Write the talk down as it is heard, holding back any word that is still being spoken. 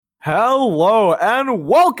Hello and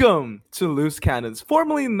welcome to Loose Cannons,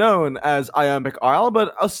 formerly known as Iambic Isle,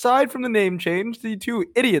 but aside from the name change, the two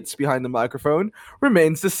idiots behind the microphone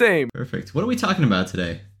remains the same. Perfect. What are we talking about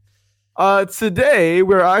today? Today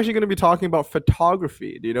we're actually going to be talking about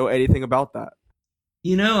photography. Do you know anything about that?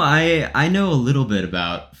 I know a little bit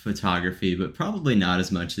about photography, but probably not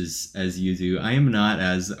as much as you do. I am not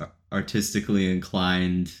as artistically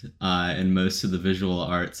inclined in most of the visual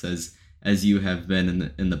arts as you have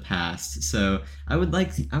been in the past. So I would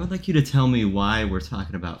like you to tell me why we're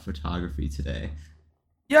talking about photography today.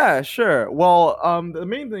 Yeah, sure. Well, the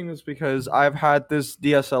main thing is because I've had this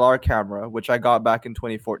DSLR camera, which I got back in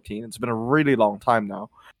 2014. It's been a really long time now.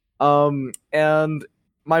 And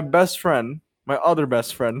my best friend, my other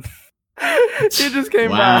best friend, he just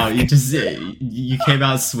came Wow, back. you came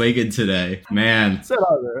out swinging today, man.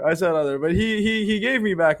 I said other, but he gave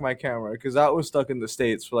me back my camera because I was stuck in the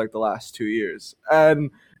States for like the last 2 years,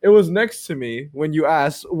 and it was next to me when you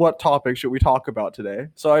asked what topic should we talk about today.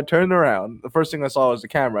 So I turned around. The first thing I saw was the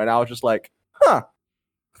camera, and I was just like, huh.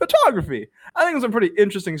 Photography. I think it's a pretty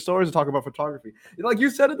interesting story to talk about photography. Like you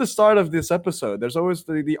said at the start of this episode, there's always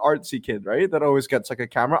the artsy kid, right? That always gets like a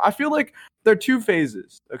camera. I feel like there are two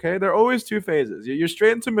phases. Okay, there are always two phases. You're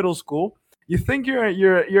straight into middle school. You think you're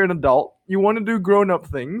an adult. You want to do grown up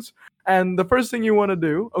things, and the first thing you want to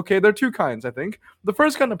do. Okay, there are two kinds. I think the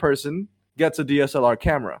first kind of person gets a DSLR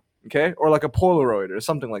camera. Okay, or like a Polaroid or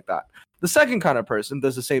something like that. The second kind of person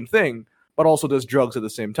does the same thing, but also does drugs at the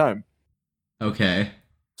same time. Okay.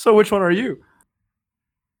 So which one are you?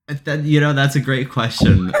 That's a great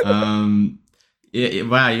question.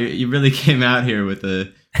 Wow, you really came out here with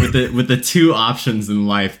the two options in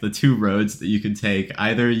life, the two roads that you can take.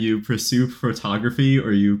 Either you pursue photography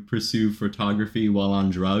or you pursue photography while on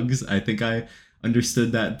drugs. I think I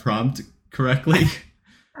understood that prompt correctly.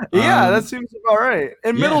 Yeah, that Um, seems about right.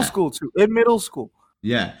 In middle yeah, school too. In middle school.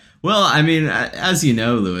 yeah. Well, I mean, as you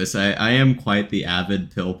know, Lewis, I am quite the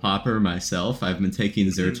avid pill popper myself. I've been taking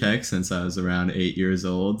Mhm. Zyrtec since I was around 8 years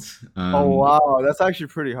old. Oh wow, that's actually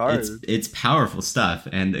pretty it's hard. it's powerful stuff,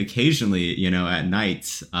 and occasionally, at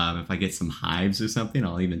night, if I get some hives or something,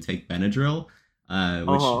 I'll even take Benadryl, Uh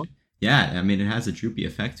which, huh. yeah, I mean, it has a droopy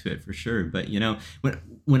effect to it for sure. But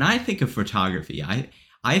when I think of photography,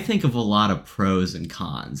 I think of a lot of pros and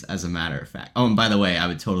cons, as a matter of fact. Oh, and by the way, I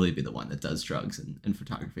would totally be the one that does drugs in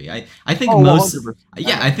photography. I think Oh, most, 100%.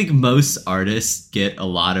 yeah, I think most artists get a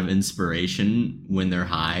lot of inspiration when they're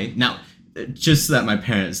high. Now, just so that my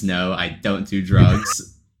parents know, I don't do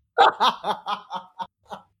drugs.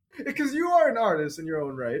 Because you are an artist in your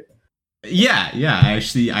own right. Yeah, yeah.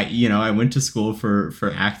 I went to school for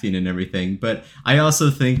acting and everything, but I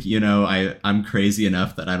also think I'm crazy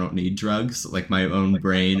enough that I don't need drugs. Like my own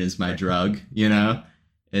brain is my drug.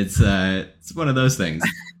 It's one of those things.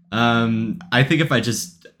 I think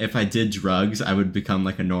if I did drugs, I would become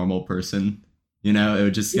like a normal person. It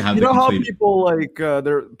would just have You the know how complete. people like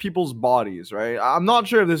their people's bodies, right? I'm not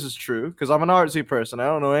sure if this is true because I'm an artsy person. I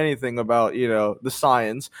don't know anything about the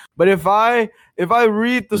science. But if I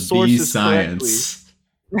read the The sources correctly, science.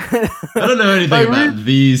 I don't know if I anything read about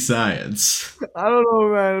the science. I don't know,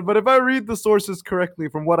 man, but if I read the sources correctly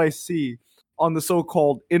from what I see on the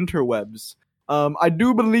so-called interwebs, I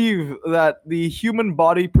do believe that the human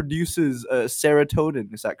body produces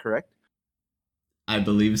serotonin. Is that correct? I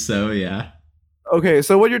believe so. Yeah. Okay,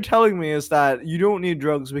 so what you're telling me is that you don't need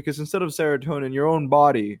drugs because instead of serotonin, your own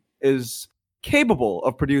body is capable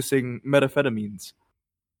of producing methamphetamines.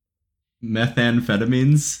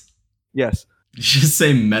 Methamphetamines. Yes, Did you just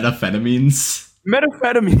say methamphetamines?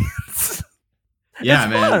 methamphetamines. It's Yeah,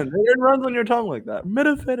 fun. man. It runs on your tongue like that.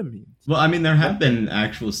 Methamphetamines. Well, I mean, there have been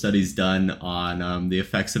actual studies done on the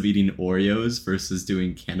effects of eating Oreos versus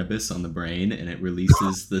doing cannabis on the brain, and it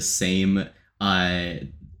releases the same,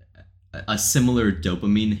 a similar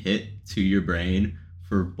dopamine hit to your brain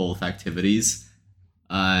for both activities.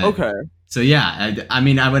 Uh, Okay. so yeah, I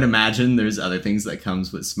mean, I would imagine there's other things that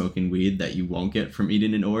comes with smoking weed that you won't get from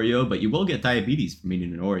eating an Oreo, but you will get diabetes from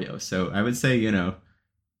eating an Oreo. So I would say,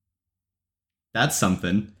 that's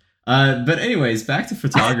something. But anyways, back to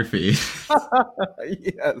photography.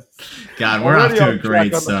 Yes. God, we're off Already to a off track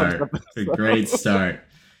great on the first start. A great episode. start.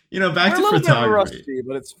 Back We're a to little bit photography. rusty,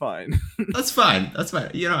 but it's fine. That's fine. That's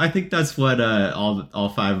fine. I think that's what all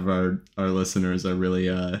five of our listeners are really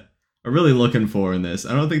looking for in this.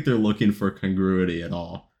 I don't think they're looking for congruity at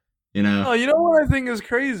all. You know. Oh, you know what I think is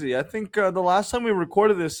crazy? I think the last time we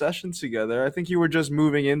recorded this session together, I think you were just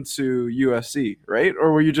moving into USC, right?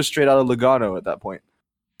 Or were you just straight out of Lugano at that point?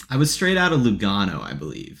 I was straight out of Lugano, I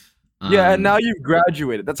believe. Yeah, and now you've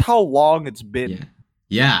graduated. That's how long it's Yeah, been.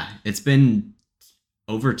 yeah. It's been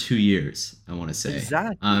over 2 years, I want to say.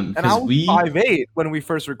 Exactly. And I Because was 5'8" when we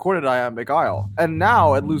first recorded Iambic Isle. And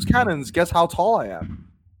now at Loose Cannons, guess how tall I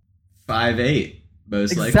am? 5'8",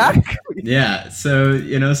 most likely. Exactly. Yeah.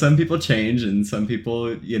 So, some people change and some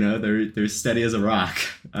people, they're steady as a rock.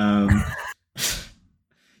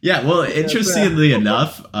 Yeah. Well, interestingly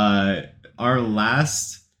enough, our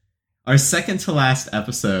second to last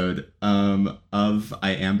episode of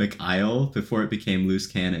Iambic Isle before it became Loose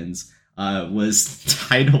Cannons was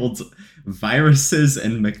titled Viruses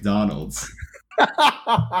and McDonald's. What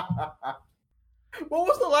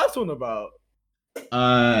was the last one about?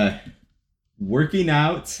 Working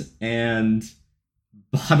out and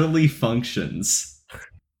bodily functions.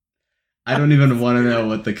 I don't even want to know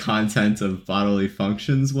what the content of bodily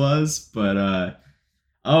functions was, but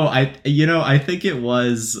I think it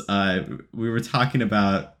was we were talking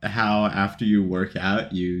about how after you work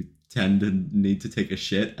out you tend to need to take a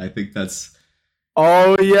shit. I think that's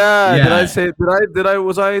Oh yeah. Yeah. Did I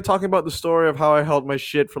was I talking about the story of how I held my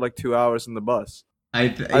shit for like 2 hours in the bus? I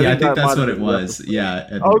think that's what it was. Yeah.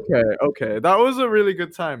 And Okay. That was a really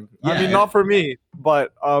good time. Yeah, I mean, not for me,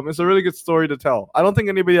 but it's a really good story to tell. I don't think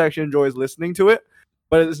anybody actually enjoys listening to it,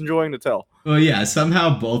 but it's enjoying to tell. Well, yeah,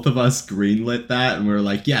 somehow both of us greenlit that and we're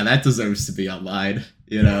like, yeah, that deserves to be online,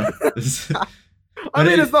 I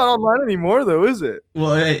mean, it's not online anymore, though, is it?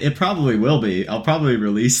 Well, it probably will be. I'll probably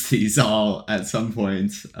release these all at some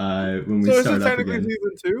point when we So is start this up technically again.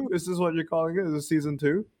 season 2? Is this what you're calling it? Is this season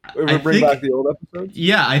 2? We I bring think- back the old episodes?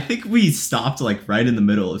 Yeah, I think we stopped like right in the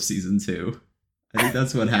middle of season 2. I think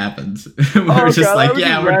that's what happened. We were just like,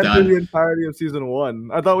 yeah, we're ran through done. the entirety of season 1.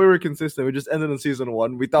 I thought we were consistent. We just ended in season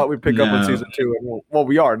 1. We thought we'd pick up No. on season 2, and well,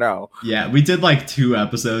 we are now. Yeah, we did like 2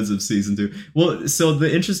 episodes of season 2. Well, so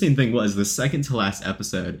the interesting thing was the second to last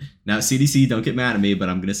episode. Now, CDC, don't get mad at me, but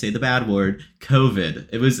I'm gonna say the bad word. COVID.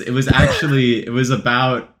 It was actually it was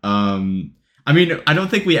about. I mean, I don't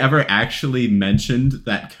think we ever actually mentioned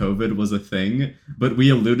that COVID was a thing, but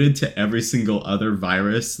we alluded to every single other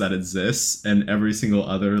virus that exists and every single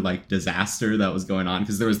other like disaster that was going on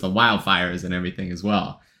because there was the wildfires and everything as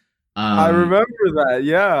well. I remember that,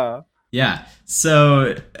 yeah. Yeah.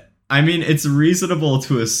 So, I mean, it's reasonable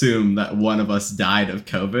to assume that one of us died of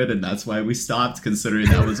COVID, and that's why we stopped, considering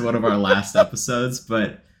that was one of our last episodes.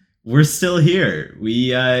 But we're still here.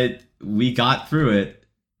 We got through it.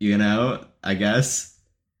 I guess.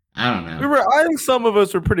 I don't know. I think some of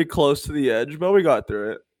us were pretty close to the edge, but we got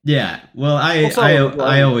through it. Yeah. Well,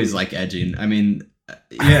 I always like edging. I mean,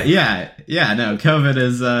 yeah. No, COVID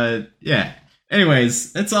is yeah.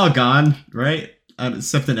 Anyways, it's all gone, right?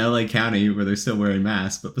 Except in LA County where they're still wearing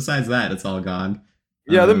masks, but besides that, it's all gone.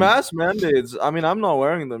 Yeah, the mask mandates. I mean, I'm not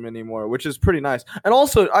wearing them anymore, which is pretty nice. And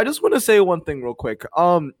also, I just want to say one thing real quick.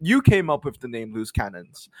 You came up with the name Loose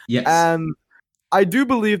Cannons. Yes. And I do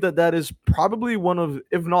believe that is probably one of,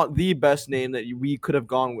 if not the best name that we could have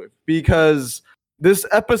gone with, because this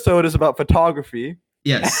episode is about photography.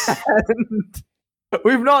 Yes. And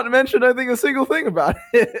we've not mentioned, I think, a single thing about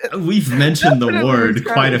it. We've mentioned the word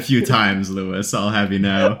quite a few times, Lewis, I'll have you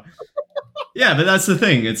know. Yeah, but that's the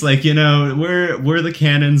thing. It's like, we're the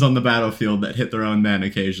cannons on the battlefield that hit their own men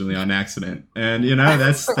occasionally on accident. And,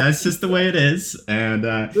 that's just the way it is. And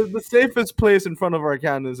the safest place in front of our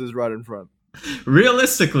cannons is right in front.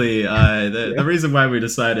 Realistically, the reason why we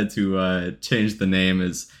decided to change the name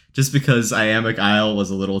is just because Iambic Isle was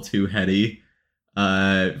a little too heady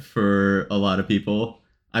for a lot of people.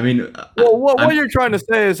 I mean, well, what you're trying to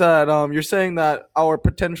say is that you're saying that our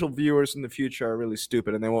potential viewers in the future are really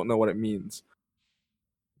stupid and they won't know what it means.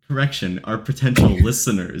 Correction, our potential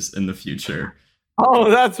listeners in the future.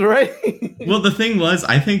 Oh, that's right. Well, the thing was,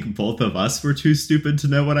 I think both of us were too stupid to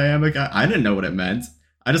know what Iambic Isle. I didn't know what it meant.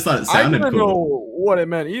 I just thought it sounded cool. I didn't know what it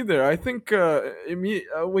meant either. I think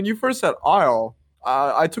when you first said aisle,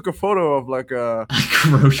 I took a photo of like a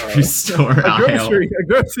grocery store aisle. A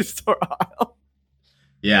grocery store aisle.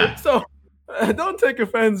 Yeah. So don't take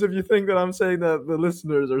offense if you think that I'm saying that the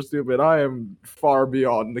listeners are stupid. I am far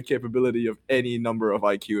beyond the capability of any number of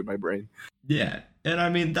IQ in my brain. Yeah. And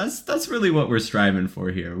I mean, that's really what we're striving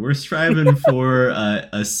for here. We're striving for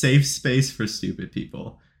a safe space for stupid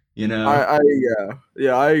people. I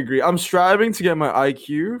agree. I'm striving to get my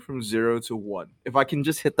IQ from 0 to 1. If I can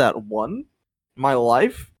just hit that 1, my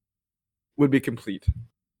life would be complete.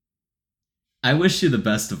 I wish you the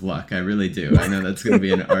best of luck. I really do. I know that's going to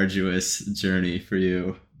be an arduous journey for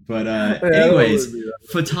you. But anyways,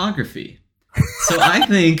 photography. So I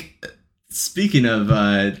think, speaking of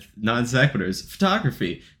non sequiturs,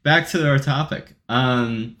 photography. Back to our topic.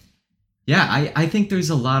 I think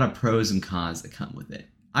there's a lot of pros and cons that come with it.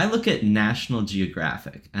 I look at National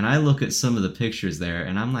Geographic and I look at some of the pictures there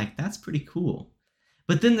and I'm like, that's pretty cool.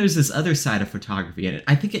 But then there's this other side of photography, and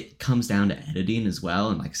I think it comes down to editing as well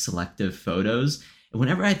and like selective photos. And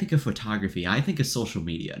whenever I think of photography, I think of social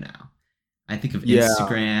media now. I think of Yeah.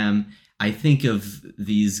 Instagram. I think of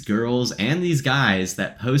these girls and these guys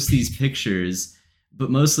that post these pictures, but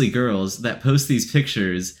mostly girls that post these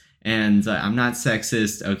pictures. And I'm not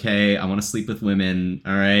sexist, okay? I want to sleep with women,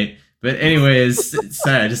 all right? But anyways,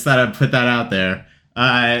 sorry, I just thought I'd put that out there.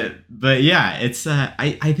 But yeah, it's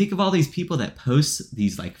I think of all these people that post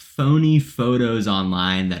these like phony photos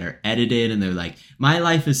online that are edited and they're like, my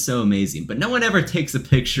life is so amazing, but no one ever takes a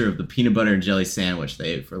picture of the peanut butter and jelly sandwich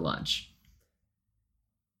they ate for lunch.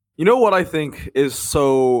 You know what I think is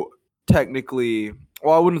so technically,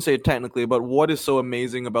 well, I wouldn't say technically, but what is so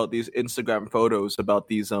amazing about these Instagram photos about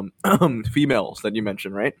these females that you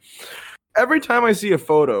mentioned, right? Every time I see a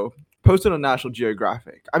photo posted on National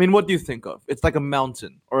Geographic, I mean, what do you think of? It's like a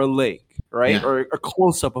mountain or a lake, right? Yeah. Or a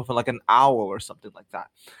close up of like an owl or something like that.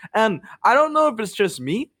 And I don't know if it's just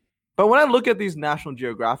me, but when I look at these National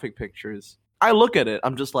Geographic pictures, I look at it,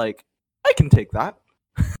 I'm just like, I can take that.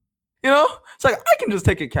 It's like I can just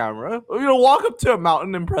take a camera, walk up to a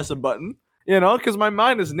mountain and press a button, because my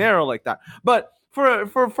mind is narrow like that. But for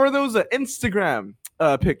those Instagram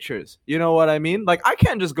pictures, you know what I mean? Like I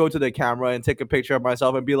can't just go to the camera and take a picture of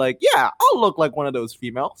myself and be like, yeah, I'll look like one of those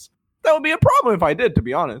females. That would be a problem if I did, to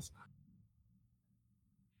be honest.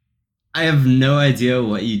 I have no idea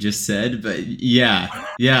what you just said, but yeah,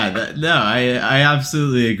 no, I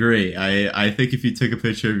absolutely agree. I think if you took a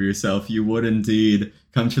picture of yourself, you would indeed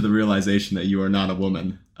come to the realization that you are not a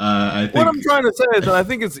woman. I What think, I'm trying to say is that I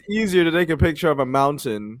think it's easier to take a picture of a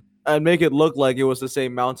mountain and make it look like it was the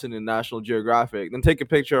same mountain in National Geographic than take a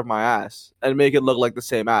picture of my ass and make it look like the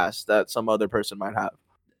same ass that some other person might have.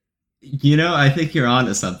 I think you're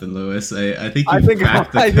onto something, Lewis. I think I you've think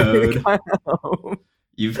cracked the I think code. I am.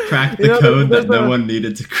 You've cracked the code There's that no a one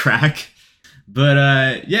needed to crack.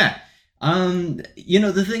 But yeah.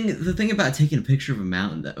 The thing about taking a picture of a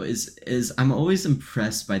mountain though is I'm always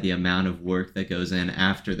impressed by the amount of work that goes in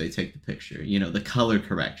after they take the picture. The color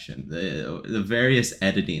correction, the various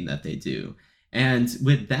editing that they do. And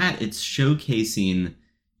with that, it's showcasing,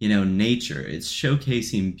 nature. It's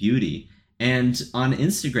showcasing beauty. And on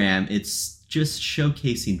Instagram, it's just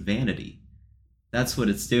showcasing vanity. That's what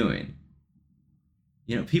it's doing.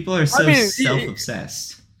 People are I so mean,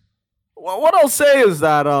 self-obsessed. what I'll say is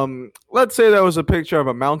that let's say there was a picture of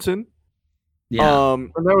a mountain. Yeah,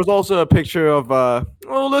 And there was also a picture of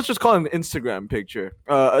well, let's just call it an Instagram picture,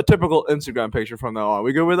 a typical Instagram picture from now on.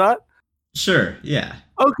 We good with that? sure, yeah.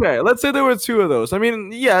 Okay, let's say there were two of those. I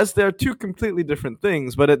mean, yes, they're two completely different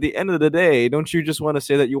things, but at the end of the day, don't you just want to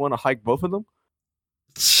say that you want to hike both of them?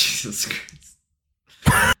 Jesus Christ.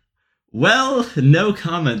 Well, no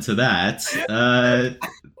comment to that.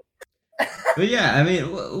 But yeah, I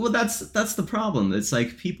mean, well, that's the problem. It's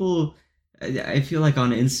like people. I feel like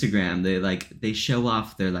on Instagram they show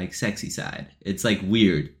off their like sexy side. It's like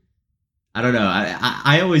weird. I don't know.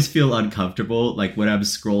 I always feel uncomfortable like when I'm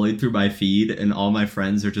scrolling through my feed and all my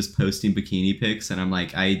friends are just posting bikini pics and I'm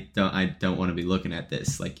like I don't want to be looking at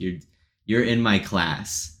this. Like you're in my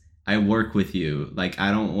class. I work with you. Like I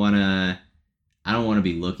don't want to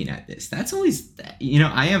be looking at this. That's always,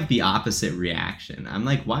 I have the opposite reaction. I'm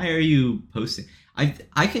like, why are you posting?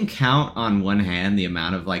 I can count on one hand the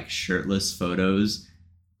amount of like shirtless photos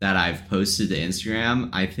that I've posted to Instagram.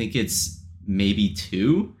 I think it's maybe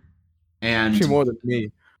two. Actually, And more than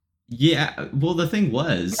me. yeah, well, the thing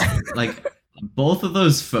was, like, both of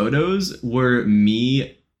those photos were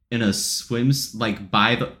me in a swims, like,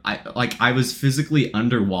 I was physically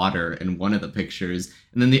underwater in one of the pictures,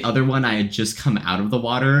 and then the other one, I had just come out of the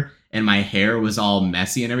water, and my hair was all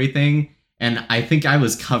messy and everything, and I think I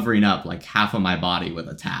was covering up, like, half of my body with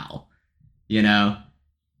a towel, you know?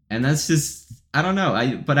 And that's just, I don't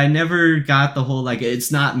know, but I never got the whole, like,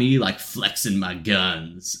 it's not me, like, flexing my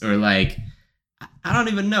guns, or, like, I don't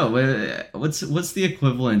even know what's the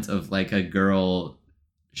equivalent of like a girl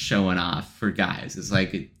showing off for guys. It's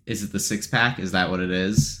like, is it the six pack? Is that what it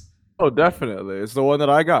is? Oh, definitely. It's the one that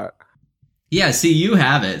I got. Yeah. See, you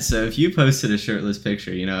have it. So if you posted a shirtless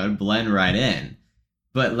picture, it'd blend right in.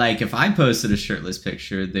 But like, if I posted a shirtless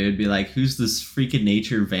picture, they would be like, "Who's this freaking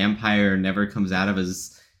nature vampire? Never comes out of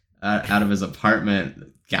his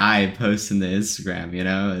apartment guy posting the Instagram."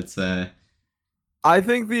 It's I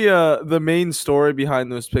think the main story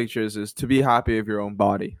behind those pictures is to be happy with your own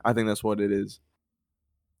body. I think that's what it is.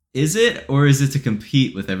 Is it, or is it to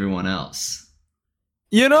compete with everyone else?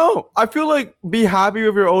 I feel like be happy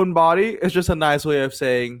with your own body is just a nice way of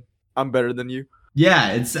saying I'm better than you.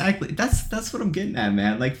 Yeah, exactly. That's what I'm getting at,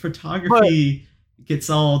 man. Like But photography gets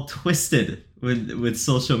all twisted with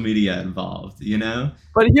social media involved, you know?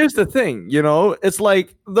 But here's the thing, it's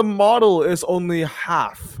like the model is only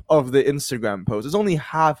half of the Instagram post. It's only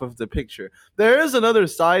half of the picture. There is another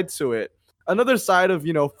side to it, another side of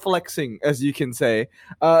flexing, as you can say,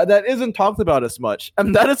 that isn't talked about as much,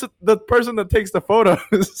 and that is the person that takes the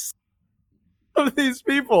photos. Of these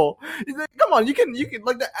people. Come on, you can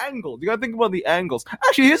like the angles. You gotta think about the angles.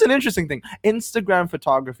 Actually, here's an interesting thing. Instagram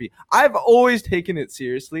photography. I've always taken it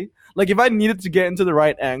seriously. Like if I needed to get into the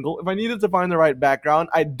right angle, if I needed to find the right background,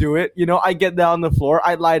 I'd do it. I get down on the floor,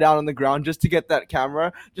 I'd lie down on the ground just to get that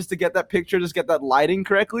camera, just to get that picture, just get that lighting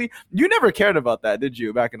correctly. You never cared about that, did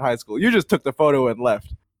you, back in high school? You just took the photo and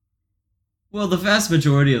left. Well, the vast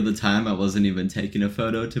majority of the time I wasn't even taking a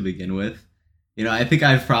photo to begin with. I think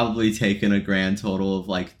I've probably taken a grand total of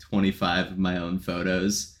like 25 of my own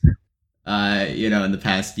photos, in the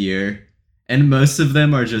past year. And most of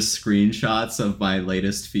them are just screenshots of my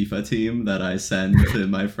latest FIFA team that I send to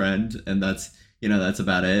my friend. And that's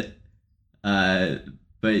about it. Uh,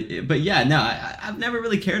 but yeah, no, I've never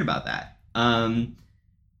really cared about that. And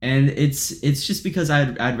it's just because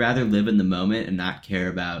I'd rather live in the moment and not care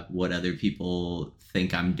about what other people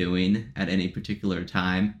think I'm doing at any particular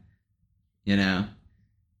time. You know?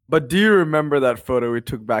 But do you remember that photo we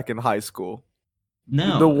took back in high school?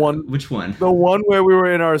 The No. one Which one? the one where we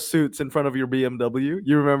were in our suits in front of your BMW.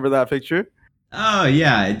 You remember that picture? Oh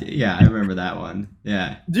yeah, yeah, I remember that one.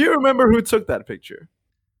 Yeah. Do you remember who took that picture?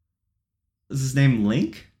 Was his name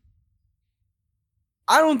Link?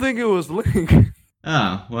 I don't think it was Link.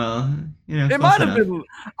 Oh, well, It close might have enough. been.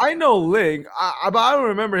 I know Link, but I don't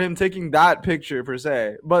remember him taking that picture per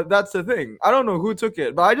se. But that's the thing. I don't know who took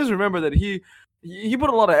it, but I just remember that he put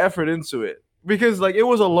a lot of effort into it because like it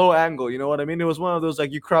was a low angle. You know what I mean? It was one of those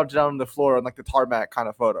like you crouch down on the floor on like the tarmac kind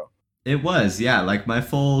of photo. It was, yeah, like my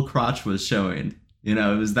full crotch was showing. It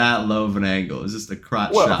was that low of an angle. It was just a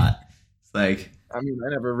crotch Well, shot. It's like I mean, I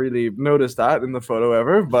never really noticed that in the photo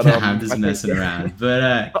ever, but I'm just I think messing around.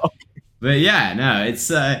 But yeah, no,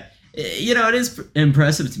 it's it is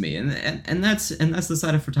impressive to me, and that's the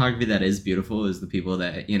side of photography that is beautiful is the people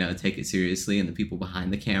that take it seriously and the people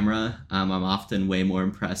behind the camera. I'm often way more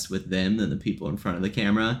impressed with them than the people in front of the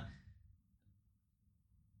camera.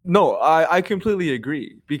 No, I completely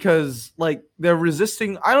agree because like they're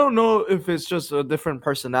resisting. I don't know if it's just a different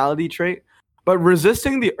personality trait, but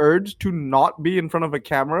resisting the urge to not be in front of a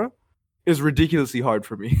camera is ridiculously hard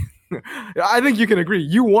for me. I think you can agree.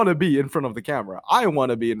 You want to be in front of the camera. I want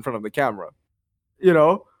to be in front of the camera. You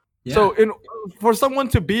know, Yeah, so in for someone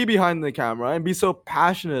to be behind the camera and be so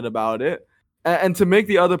passionate about it, and to make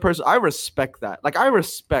the other person, I respect that. Like I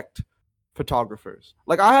respect photographers.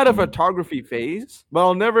 Like I had a mhm, photography phase, but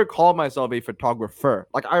I'll never call myself a photographer.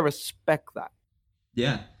 Like I respect that.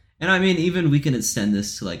 yeah. And I mean, even we can extend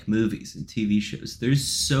this to like movies and TV shows. There's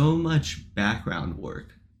so much background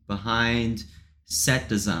work behind set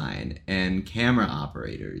design and camera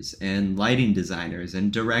operators and lighting designers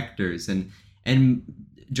and directors and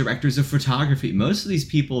directors of photography. Most of these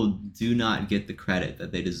people do not get the credit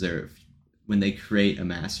that they deserve when they create a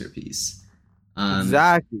masterpiece. Um,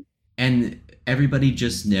 Exactly. and everybody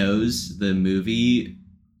just knows the movie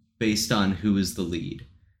based on who is the lead.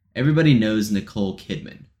 Everybody knows Nicole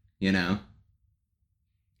Kidman, you know?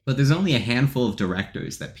 But there's only a handful of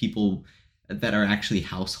directors that are actually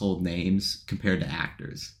household names compared to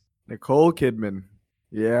actors. Nicole Kidman.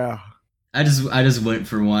 Yeah. I just went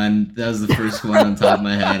for one. That was the first one on top of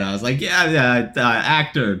my head. I was like, yeah, yeah,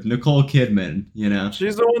 actor Nicole Kidman.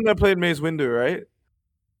 She's the one that played Mace Windu, right?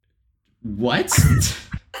 What?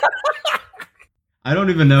 I don't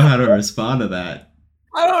even know how to respond to that.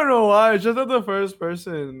 I don't know why. It's just that the first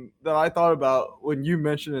person that I thought about when you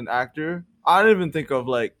mentioned an actor, I didn't even think of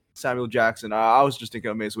like Samuel Jackson. I was just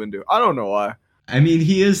thinking of Mace Windu. I don't know why. I mean,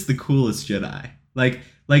 he is the coolest Jedi. Like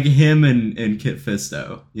him and Kit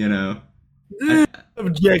Fisto. I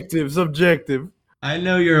Subjective. I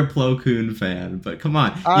know you're a Plo Koon fan, but come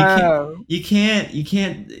on, I you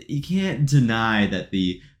can't deny that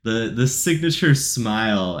the signature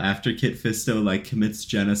smile after Kit Fisto like commits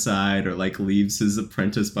genocide or like leaves his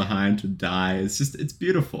apprentice behind to die. It's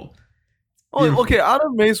beautiful. Oh, Beautiful. okay. Out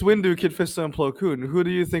of Mace Windu, Kid Fisto, and Plo Koon, who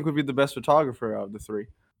do you think would be the best photographer out of the three?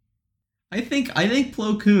 I think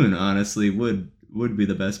Plo Koon honestly would be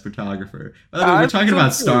the best photographer. By the way, we're I think talking so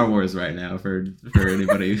about Star too. Wars right now for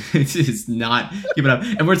anybody who's not keeping up,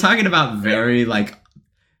 and we're talking about very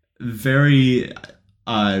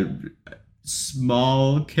uh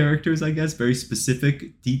small characters, I guess, very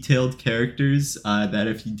specific, detailed characters that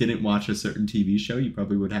if you didn't watch a certain TV show, you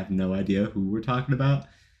probably would have no idea who we're talking about.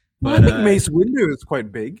 Well, I But think Mace Windu is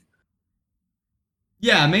quite big.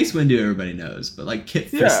 yeah, Mace Windu everybody knows, but like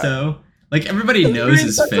Kit Yeah, Fisto, like everybody that's a very knows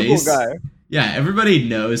his sensible face. guy. Yeah, everybody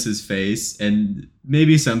knows his face, and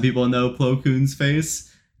maybe some people know Plo Koon's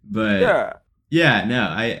face, but Yeah. yeah, no,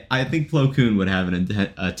 I think Plo Koon would have an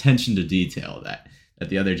attention to detail that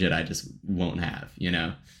the other Jedi just won't have, you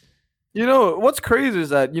know? You know, what's crazy is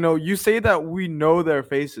that, you say that we know their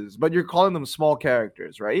faces, but you're calling them small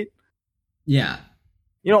characters, right? Yeah,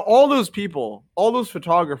 All those people, all those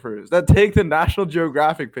photographers that take the National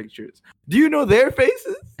Geographic pictures. Do you know their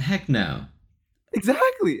faces? heck no.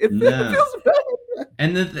 Exactly. It No. feels bad.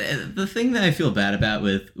 And the thing that I feel bad about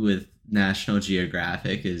with National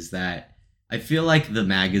Geographic is that I feel like the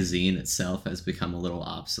magazine itself has become a little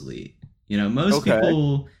obsolete. You know, Okay.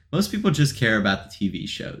 most people just care about the TV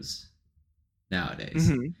shows nowadays.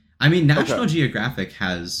 Hmm. I mean, National Okay. Geographic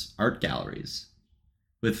has art galleries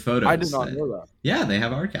with I did photos. not know that. Yeah, they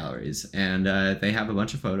have art galleries, and they have a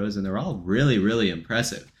bunch of photos, and they're all really, really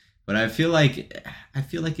impressive. But I feel like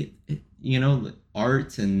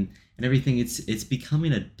art and everything. It's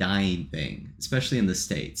becoming a dying thing, especially in the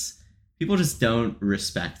States. People just don't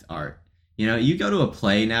respect art. You know, you go to a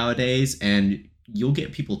play nowadays, and you'll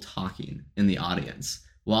get people talking in the audience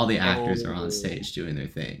while the actors are on Oh, stage doing their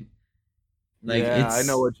thing. Like yeah, I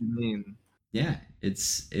know it's what you mean. yeah,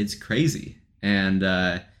 it's crazy, and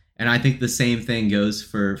I think the same thing goes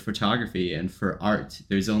for photography and for art.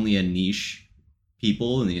 There's only a niche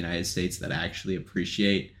people in the United States that actually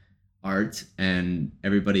appreciate art, and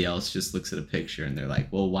everybody else just looks at a picture and they're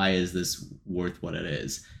like, "Well, why is this worth what it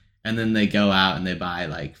is?" And then they go out and they buy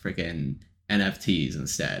like freaking NFTs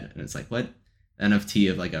instead, and it's like, what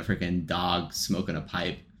NFT of like a freaking dog smoking a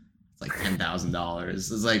pipe? It's like $10,000.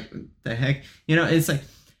 It's like the heck, It's like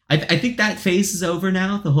I think that phase is over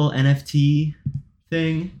now. The whole NFT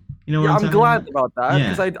thing. You know what Yeah, I'm I'm talking glad about? about that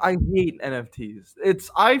because Yeah, I hate NFTs.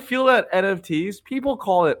 I feel that NFTs, people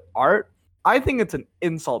call it art. I think it's an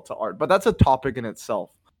insult to art, but that's a topic in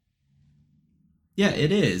itself. yeah,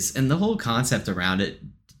 it is, and the whole concept around it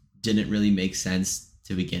didn't really make sense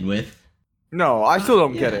to begin with. No, I still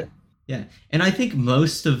don't get Yeah, it. yeah, and I think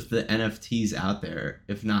most of the NFTs out there,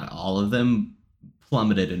 if not all of them,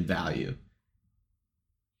 plummeted in value.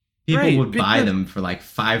 People Right, would buy because them for like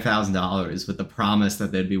 $5,000 with the promise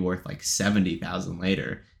that they'd be worth like 70,000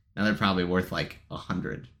 later. Now they're probably worth like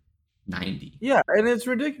 190. yeah, and it's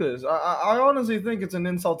ridiculous. I honestly think it's an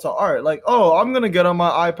insult to art. Like, oh, I'm gonna get on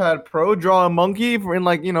my iPad Pro, draw a monkey for in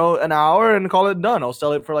like an hour, and call it done. I'll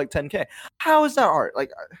sell it for like 10K. How is that art?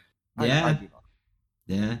 Like, I Yeah, do not.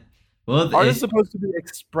 yeah. Well, Art is supposed to be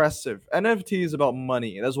expressive. NFT is about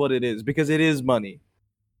money. That's what it is because it is money.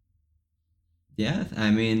 yeah. I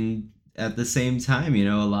mean, at the same time,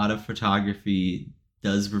 a lot of photography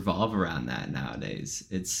does revolve around that nowadays.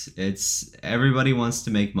 It's everybody wants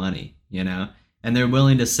to make money, and they're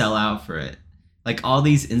willing to sell out for it. Like all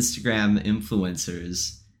these Instagram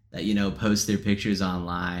influencers that post their pictures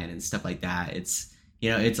online and stuff like that.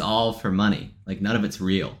 It's all for money. Like none of it's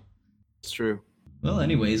real. It's true. Well,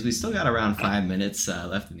 anyways, we still got around 5 minutes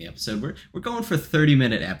left in the episode. We're going for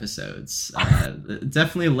 30-minute episodes.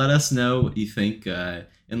 Definitely let us know what you think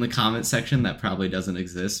in the comment section. That probably doesn't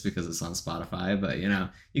exist because it's on Spotify, but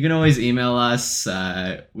you can always email us.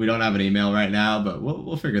 We don't have an email right now, but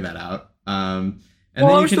we'll figure that out. And Well, then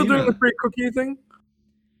are you we can still doing email. the free cookie thing?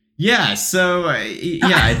 Yeah, so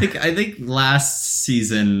yeah, I think last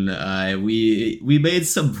season we made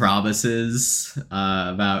some promises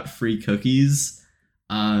about free cookies.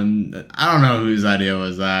 I don't know whose idea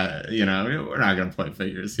was that. We're not gonna point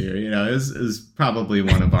fingers here. It was probably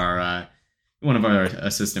one of our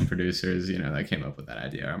assistant producers. That came up with that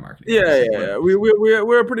idea. Our marketing Yeah, person. yeah, yeah.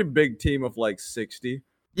 We're a pretty big team of like 60.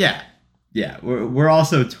 Yeah, yeah. We're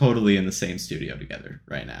also totally in the same studio together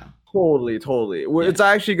right now. Totally. Yeah. It's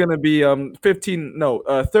actually gonna be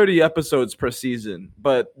 30 episodes per season,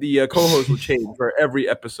 but the co-host will change for every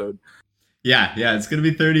episode. Yeah, it's gonna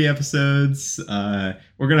be 30 episodes. We're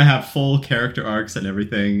gonna have full character arcs and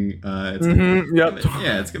everything. Yep.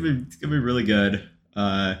 Yeah, it's gonna be really good.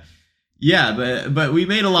 Yeah, but we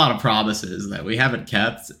made a lot of promises that we haven't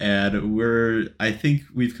kept, and I think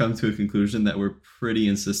we've come to a conclusion that we're pretty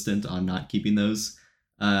insistent on not keeping those.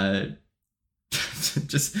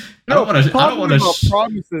 Just I don't No, want to. I don't talking want about to.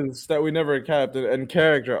 promises that we never kept and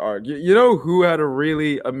character arc. You know who had a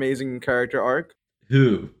really amazing character arc?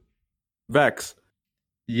 Who? Vex.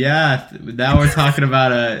 Yeah, now we're talking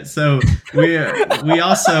about so we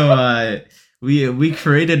also we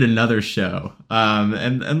created another show.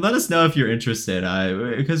 And let us know if you're interested.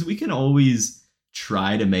 Because we can always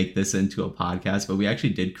try to make this into a podcast, but we actually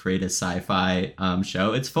did create a sci-fi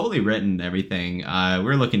show. It's fully written and everything.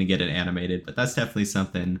 We're looking to get it animated, but that's definitely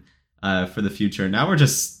something for the future. Now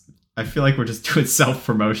I feel like we're just doing self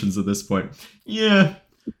promotions at this point. Yeah.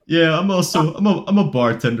 I'm a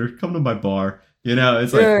bartender. Come to my bar.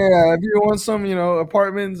 It's like, yeah. If you want some,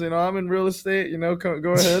 apartments, I'm in real estate.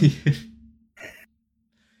 Go ahead.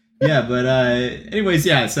 Yeah, but anyways,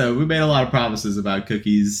 yeah. So we made a lot of promises about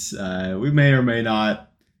cookies. We may or may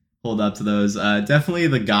not hold up to those. Definitely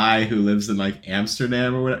the guy who lives in like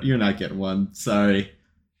Amsterdam or whatever. You're not getting one. Sorry.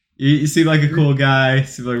 You seem like a cool guy.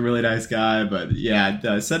 Seem like a really nice guy, but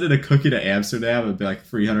yeah, sending a cookie to Amsterdam would be like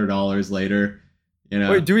 $300 later.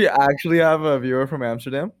 Wait, do we actually have a viewer from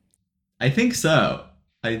Amsterdam? I think so.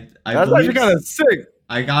 I That's actually kind of sick.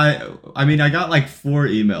 I got like 4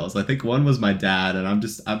 emails. I think one was my dad, and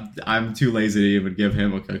I'm too lazy to even give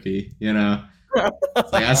him a cookie.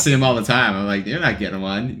 It's like I see him all the time. I'm like, you're not getting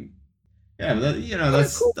one. Yeah, but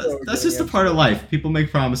that's just a part of life. People make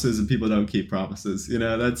promises and people don't keep promises.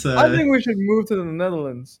 That's. I think we should move to the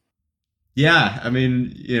Netherlands. Yeah,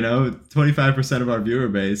 25% of our viewer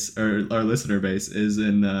base or our listener base is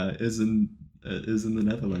in the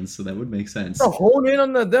Netherlands, so that would make sense. Hone in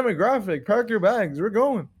on the demographic. Pack your bags. We're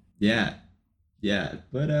going. Yeah.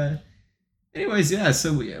 But anyways, yeah.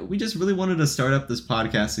 So we just really wanted to start up this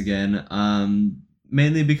podcast again.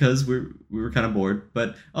 Mainly because we were kind of bored,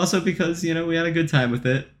 but also because we had a good time with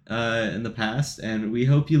it in the past, and we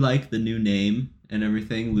hope you like the new name and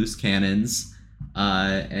everything, Loose Cannons.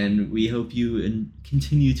 And we hope you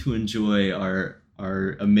continue to enjoy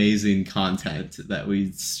our amazing content that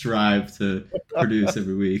we strive to produce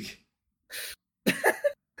every week.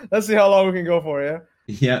 Let's see how long we can go for, yeah?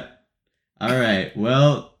 Yep. All right.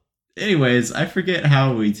 Well, anyways, I forget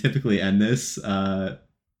how we typically end this,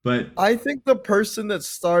 but I think the person that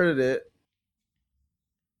started it,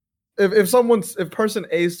 if person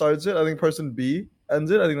A starts it, I think person B ends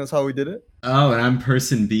it. I think that's how we did it. Oh, and I'm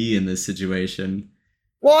person B in this situation.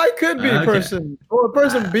 Well, I could be person. Well,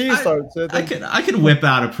 person B starts it. I could whip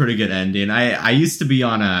out a pretty good ending. I used to be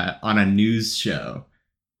on a news show,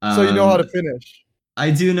 so you know how to finish. I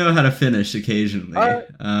do know how to finish occasionally. Right.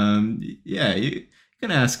 Yeah, you can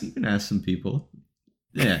ask some people.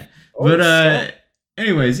 Yeah, but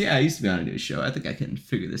anyways, yeah, I used to be on a news show. I think I can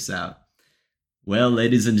figure this out. Well,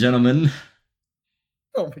 ladies and gentlemen.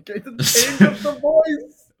 Oh my God, change up the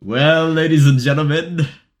voice. Well, ladies and gentlemen,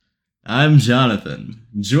 I'm Jonathan,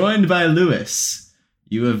 joined by Lewis.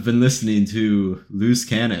 You have been listening to Loose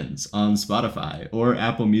Cannons on Spotify or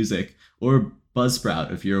Apple Music or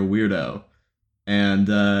Buzzsprout if you're a weirdo. And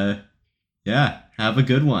yeah, have a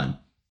good one.